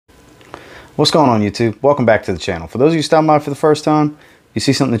What's going on, YouTube? Welcome back to the channel. For those of you stopping by for the first time, you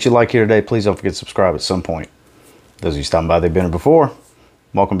see something that you like here today, please don't forget to subscribe at some point. Those of you stopping by, they've been here before.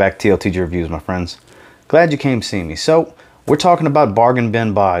 Welcome back to TLTG Reviews, my friends. Glad you came to see me. So, we're talking about bargain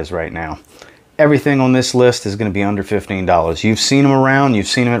bin buys right now. Everything on this list is going to be under $15. You've seen them around, you've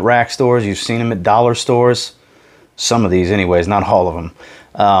seen them at rack stores, you've seen them at dollar stores. Some of these anyways, not all of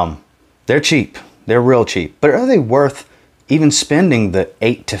them. They're cheap. They're real cheap. But are they worth even spending the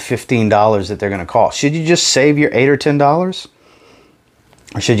 $8 to $15 that they're going to cost? Should you just save your $8 or $10?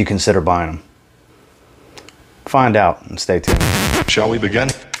 Or should you consider buying them? Find out and stay tuned. Shall we begin?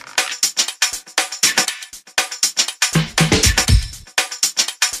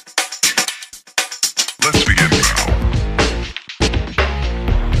 Let's begin now.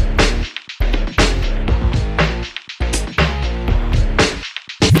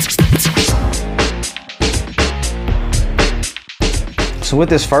 So with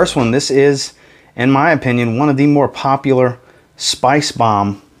this first one, this is, in my opinion, one of the more popular spice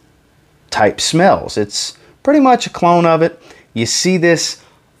bomb type smells. It's pretty much a clone of it. You see this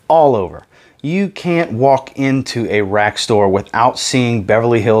all over. You can't walk into a rack store without seeing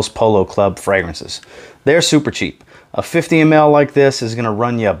Beverly Hills Polo Club fragrances. They're super cheap. A 50 ml like this is gonna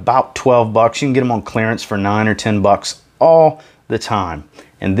run you about 12 bucks. You can get them on clearance for 9 or 10 bucks all the time.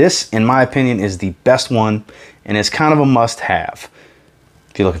 And this, in my opinion, is the best one, and it's kind of a must-have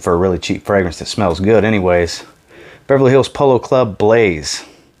if you're looking for a really cheap fragrance that smells good anyways. Beverly Hills Polo Club Blaze.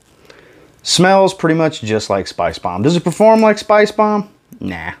 Smells pretty much just like Spice Bomb. Does it perform like Spice Bomb?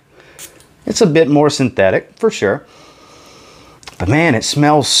 Nah. It's a bit more synthetic, for sure. But man, it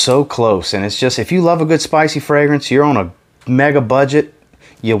smells so close. And it's just, if you love a good spicy fragrance, you're on a mega budget,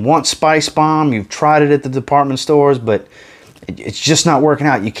 you want Spice Bomb, you've tried it at the department stores, but it's just not working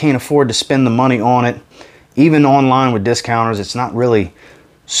out. You can't afford to spend the money on it. Even online with discounters, it's not really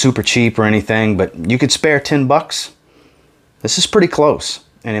super cheap or anything, but you could spare 10 bucks. This is pretty close.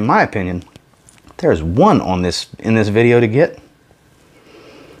 And in my opinion, there's one on this in this video to get.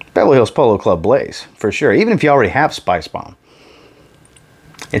 Beverly Hills Polo Club Blaze, for sure. Even if you already have Spice Bomb,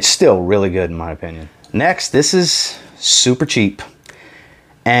 it's still really good in my opinion. Next, this is super cheap.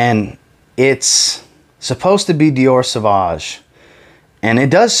 And it's supposed to be Dior Sauvage. And it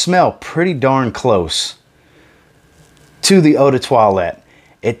does smell pretty darn close to the Eau de Toilette.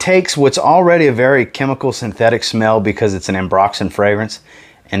 It takes what's already a very chemical synthetic smell because it's an ambroxan fragrance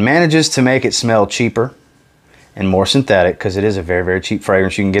and manages to make it smell cheaper and more synthetic because it is a very, very cheap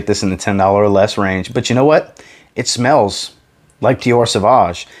fragrance. You can get this in the $10 or less range. But you know what? It smells like Dior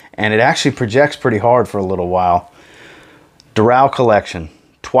Sauvage, and it actually projects pretty hard for a little while. Doral Collection.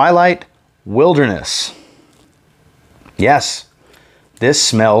 Twilight Wilderness. Yes, this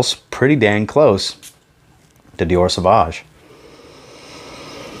smells pretty dang close to Dior Sauvage.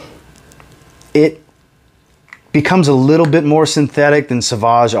 It becomes a little bit more synthetic than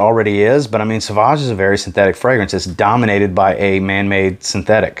Sauvage already is, but I mean, Sauvage is a very synthetic fragrance. It's dominated by a man-made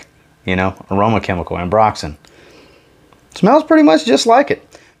synthetic, you know, aroma chemical, ambroxan. Smells pretty much just like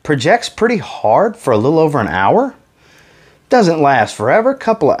it. Projects pretty hard for a little over an hour. Doesn't last forever,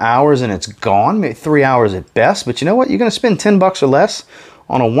 couple of hours and it's gone, maybe 3 hours at best, but you know what? You're gonna spend 10 bucks or less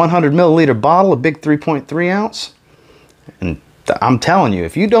on a 100 milliliter bottle, a big 3.3 ounce. And I'm telling you,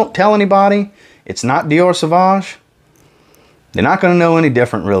 if you don't tell anybody it's not Dior Sauvage, they're not going to know any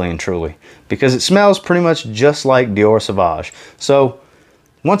different, really and truly, because it smells pretty much just like Dior Sauvage. So,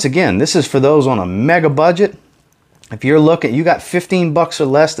 once again, this is for those on a mega budget. If you're looking, you got 15 bucks or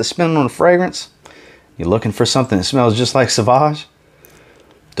less to spend on a fragrance, you're looking for something that smells just like Sauvage,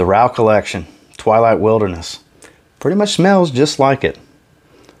 Doral Collection, Twilight Wilderness, pretty much smells just like it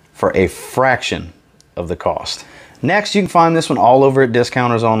for a fraction of the cost. Next, you can find this one all over at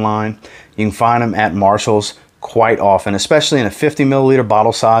discounters online. You can find them at Marshall's quite often, especially in a 50 milliliter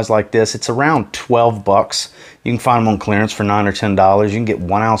bottle size like this. It's around 12 bucks. You can find them on clearance for $9 or $10. You can get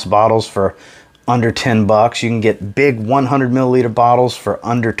 1 ounce bottles for under 10 bucks. You can get big 100 milliliter bottles for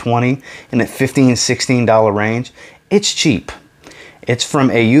under 20 in that $15, $16 range. It's cheap. It's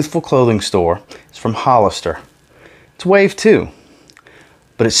from a youthful clothing store. It's from Hollister. It's Wave 2,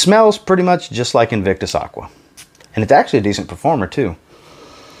 but it smells pretty much just like Invictus Aqua. And it's actually a decent performer too.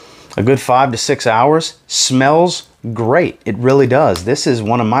 A good 5 to 6 hours, smells great. It really does. This is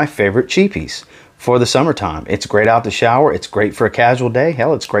one of my favorite cheapies for the summertime. It's great out the shower. It's great for a casual day.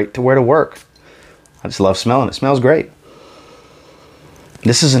 Hell, it's great to wear to work. I just love smelling it. It smells great.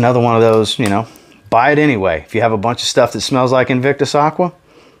 This is another one of those, you know, buy it anyway. If you have a bunch of stuff that smells like Invictus Aqua,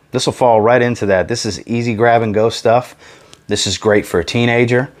 this will fall right into that. This is easy grab and go stuff. This is great for a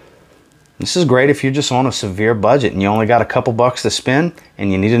teenager. This is great if you're just on a severe budget and you only got a couple bucks to spend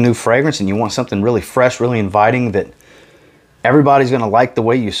and you need a new fragrance and you want something really fresh, really inviting that everybody's going to like the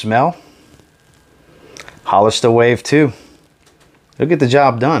way you smell. Hollister Wave 2. It'll get the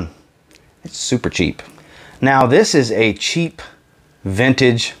job done. It's super cheap. Now this is a cheap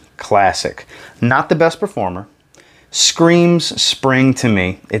vintage classic. Not the best performer. Screams spring to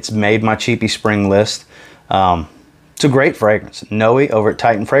me. It's made my cheapie spring list. It's a great fragrance. Noe over at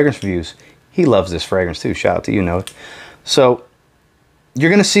Titan Fragrance Reviews. He loves this fragrance too. Shout out to you, Noe. So you're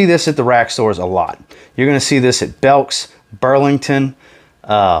going to see this at the rack stores a lot. You're going to see this at Belk's, Burlington,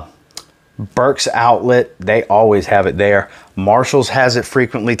 Burke's Outlet. They always have it there. Marshall's has it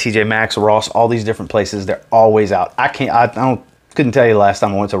frequently. TJ Maxx, Ross, all these different places. They're always out. I couldn't tell you the last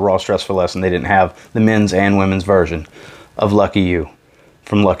time I went to Ross Dress for Less and they didn't have the men's and women's version of Lucky You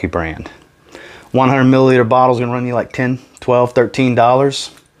from Lucky Brand. 100 milliliter bottles gonna run you like $10, $12,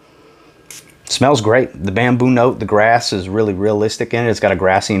 $13. Smells great. The bamboo note, the grass is really realistic in it. It's got a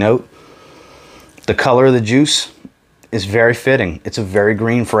grassy note. The color of the juice is very fitting. It's a very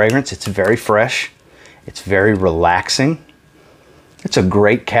green fragrance. It's very fresh. It's very relaxing. It's a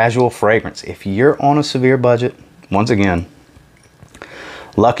great casual fragrance. If you're on a severe budget, once again,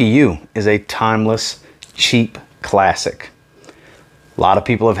 Lucky You is a timeless, cheap classic. A lot of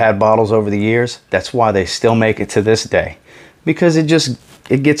people have had bottles over the years. That's why they still make it to this day, because it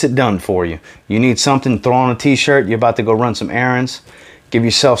gets it done for you. You need something, throw on a t-shirt, you're about to go run some errands, give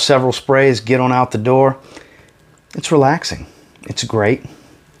yourself several sprays, get on out the door. It's relaxing. It's great.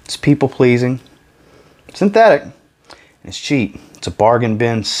 It's people-pleasing. Synthetic. And it's cheap. It's a bargain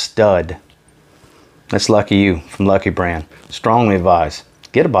bin stud. That's Lucky You from Lucky Brand. Strongly advise.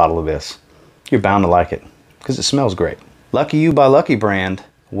 Get a bottle of this. You're bound to like it because it smells great. Lucky You by Lucky Brand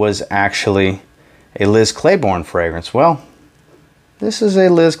was actually a Liz Claiborne fragrance. Well, this is a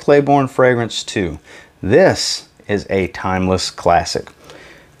Liz Claiborne fragrance too. This is a timeless classic.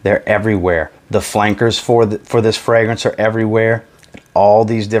 They're everywhere. The flankers for this fragrance are everywhere at all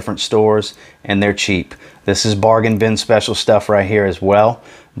these different stores, and they're cheap. This is bargain bin special stuff right here as well,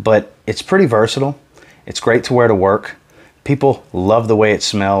 but it's pretty versatile. It's great to wear to work. People love the way it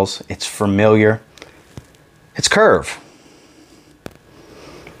smells. It's familiar. It's Curve.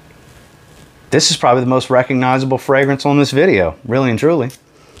 This is probably the most recognizable fragrance on this video, really and truly.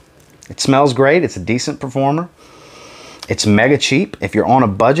 It smells great. It's a decent performer. It's mega cheap. If you're on a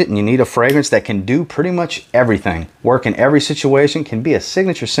budget and you need a fragrance that can do pretty much everything, work in every situation, can be a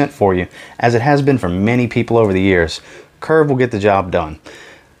signature scent for you, as it has been for many people over the years, Curve will get the job done.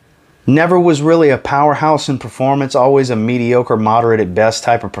 Never was really a powerhouse in performance, always a mediocre, moderate at best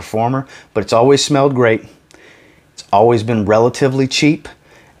type of performer, but it's always smelled great. It's always been relatively cheap,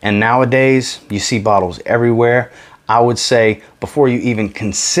 and nowadays you see bottles everywhere. I would say before you even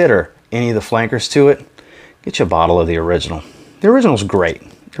consider any of the flankers to it, get you a bottle of the original. The original's great.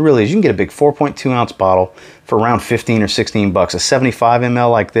 It really is. You can get a big 4.2 ounce bottle for around 15 or 16 bucks. A 75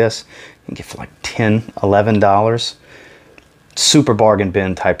 ml like this, you can get for like $10, $11. Super bargain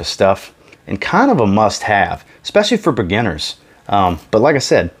bin type of stuff, and kind of a must-have, especially for beginners. But like I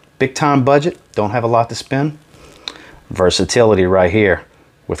said, big time budget, don't have a lot to spend. Versatility right here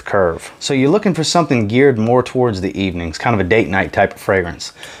with Curve. So you're looking for something geared more towards the evenings, kind of a date night type of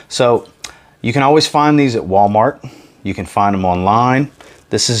fragrance. So you can always find these at Walmart. You can find them online.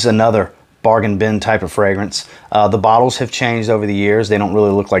 This is another bargain bin type of fragrance. The bottles have changed over the years. They don't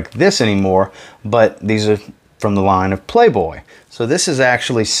really look like this anymore, but these are from the line of Playboy. So this is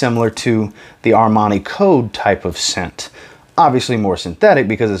actually similar to the Armani Code type of scent. Obviously more synthetic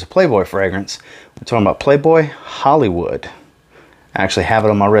because it's a Playboy fragrance. We're talking about Playboy Hollywood. I actually have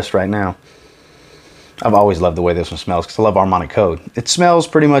it on my wrist right now. I've always loved the way this one smells because I love Armani Code. It smells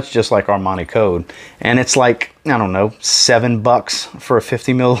pretty much just like Armani Code. And it's like, I don't know, $7 for a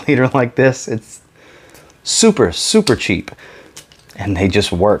 50 milliliter like this. It's super, super cheap. And they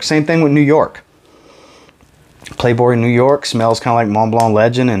just work. Same thing with New York. Playboy New York smells kind of like Mont Blanc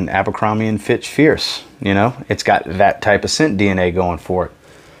Legend and Abercrombie and Fitch Fierce. You know, it's got that type of scent DNA going for it.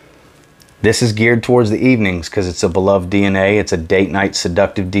 This is geared towards the evenings because it's a beloved DNA. It's a date night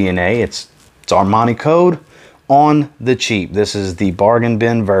seductive DNA. It's Armani Code on the cheap. This is the bargain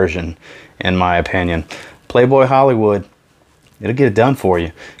bin version, in my opinion. Playboy Hollywood, it'll get it done for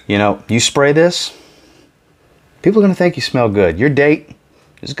you. You know, you spray this, people are going to think you smell good. Your date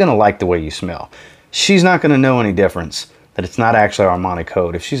is going to like the way you smell. She's not going to know any difference that it's not actually Armani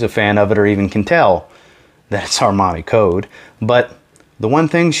Code, if she's a fan of it or even can tell that it's Armani Code. But the one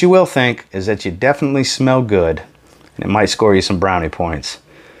thing she will think is that you definitely smell good, and it might score you some brownie points.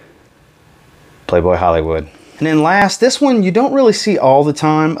 Playboy Hollywood. And then last, this one you don't really see all the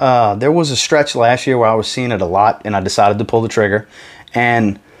time. There was a stretch last year where I was seeing it a lot and I decided to pull the trigger.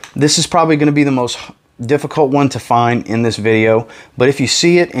 And this is probably going to be the most difficult one to find in this video. But if you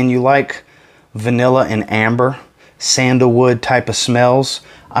see it and you like vanilla and amber, sandalwood type of smells,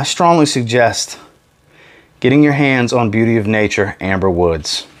 I strongly suggest getting your hands on Beauty of Nature Amber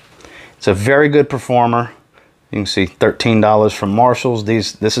Woods. It's a very good performer. You can see $13 from Marshalls.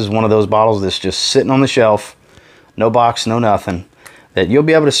 This is one of those bottles that's just sitting on the shelf. No box, no nothing, that you'll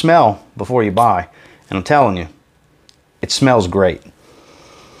be able to smell before you buy. And I'm telling you, it smells great.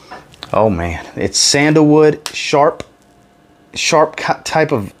 Oh man, it's sandalwood, sharp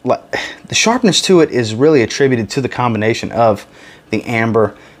type of, the sharpness to it is really attributed to the combination of the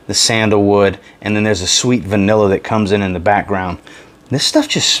amber, the sandalwood, and then there's a sweet vanilla that comes in the background. This stuff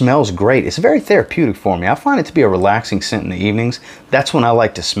just smells great. It's very therapeutic for me. I find it to be a relaxing scent in the evenings. That's when I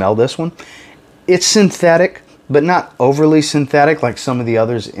like to smell this one. It's synthetic, but not overly synthetic like some of the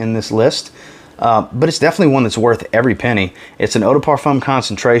others in this list. But it's definitely one that's worth every penny. It's an eau de parfum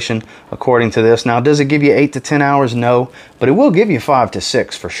concentration, according to this. Now, does it give you 8 to 10 hours? No, but it will give you 5 to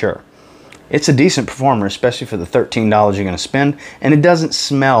 6 for sure. It's a decent performer, especially for the $13 you're going to spend, and it doesn't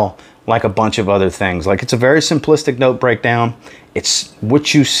smell like a bunch of other things. Like, it's a very simplistic note breakdown. It's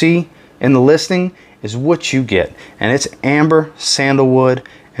what you see in the listing is what you get, and it's amber, sandalwood,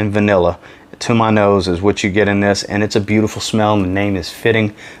 and vanilla. To my nose is what you get in this, and it's a beautiful smell, and the name is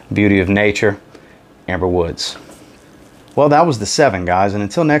fitting. Beauty of Nature Amber Woods. Well, that was the 7, guys, and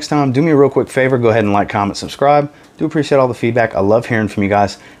until next time, do me a real quick favor, go ahead and like, comment, subscribe. Do appreciate all the feedback. I love hearing from you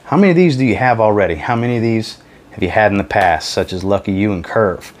guys. How many of these do you have already? How many of these have you had in the past, such as Lucky You and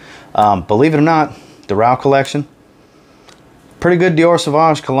Curve? Believe it or not, the Rao collection, pretty good Dior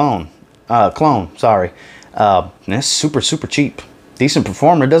Sauvage cologne, and it's super cheap. Decent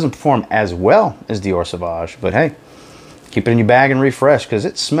performer. It doesn't perform as well as Dior Sauvage, but hey, keep it in your bag and refresh because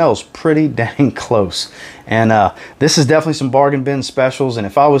it smells pretty dang close. And this is definitely some bargain bin specials, and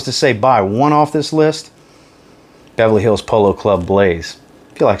if I was to say buy one off this list, Beverly Hills Polo Club Blaze.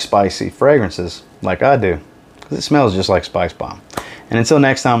 If you like spicy fragrances like I do, because it smells just like Spice Bomb. And until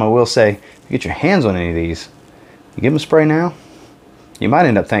next time, I will say, if you get your hands on any of these, you give them a spray now, you might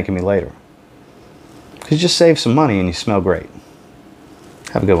end up thanking me later. Because you just save some money and you smell great.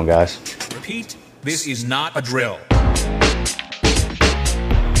 Have a good one, guys. Repeat, this is not a drill.